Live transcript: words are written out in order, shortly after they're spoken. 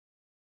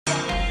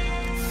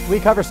We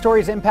cover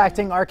stories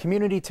impacting our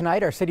community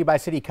tonight. Our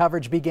city-by-city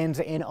coverage begins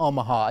in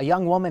Omaha. A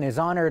young woman is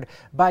honored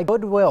by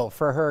Goodwill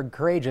for her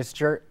courageous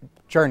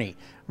journey.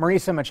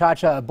 Marisa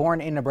Machacha, born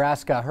in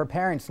Nebraska, her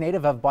parents,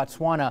 native of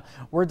Botswana,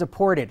 were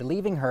deported,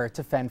 leaving her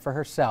to fend for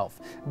herself.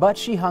 But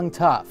she hung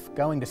tough,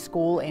 going to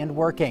school and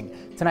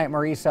working. Tonight,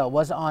 Marisa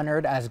was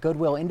honored as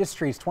Goodwill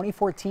Industries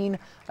 2014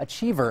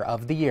 Achiever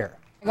of the Year.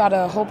 I got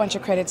a whole bunch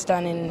of credits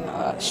done in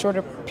a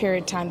shorter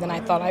period of time than I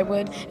thought I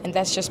would, and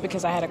that's just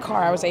because I had a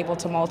car. I was able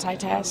to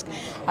multitask.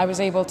 I was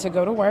able to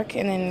go to work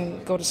and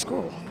then go to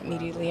school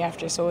immediately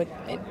after, so it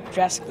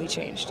drastically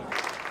changed.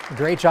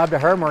 Great job to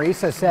her.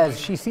 Marisa says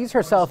she sees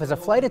herself as a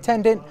flight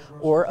attendant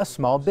or a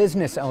small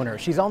business owner.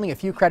 She's only a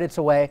few credits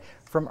away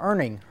from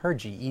earning her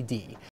GED.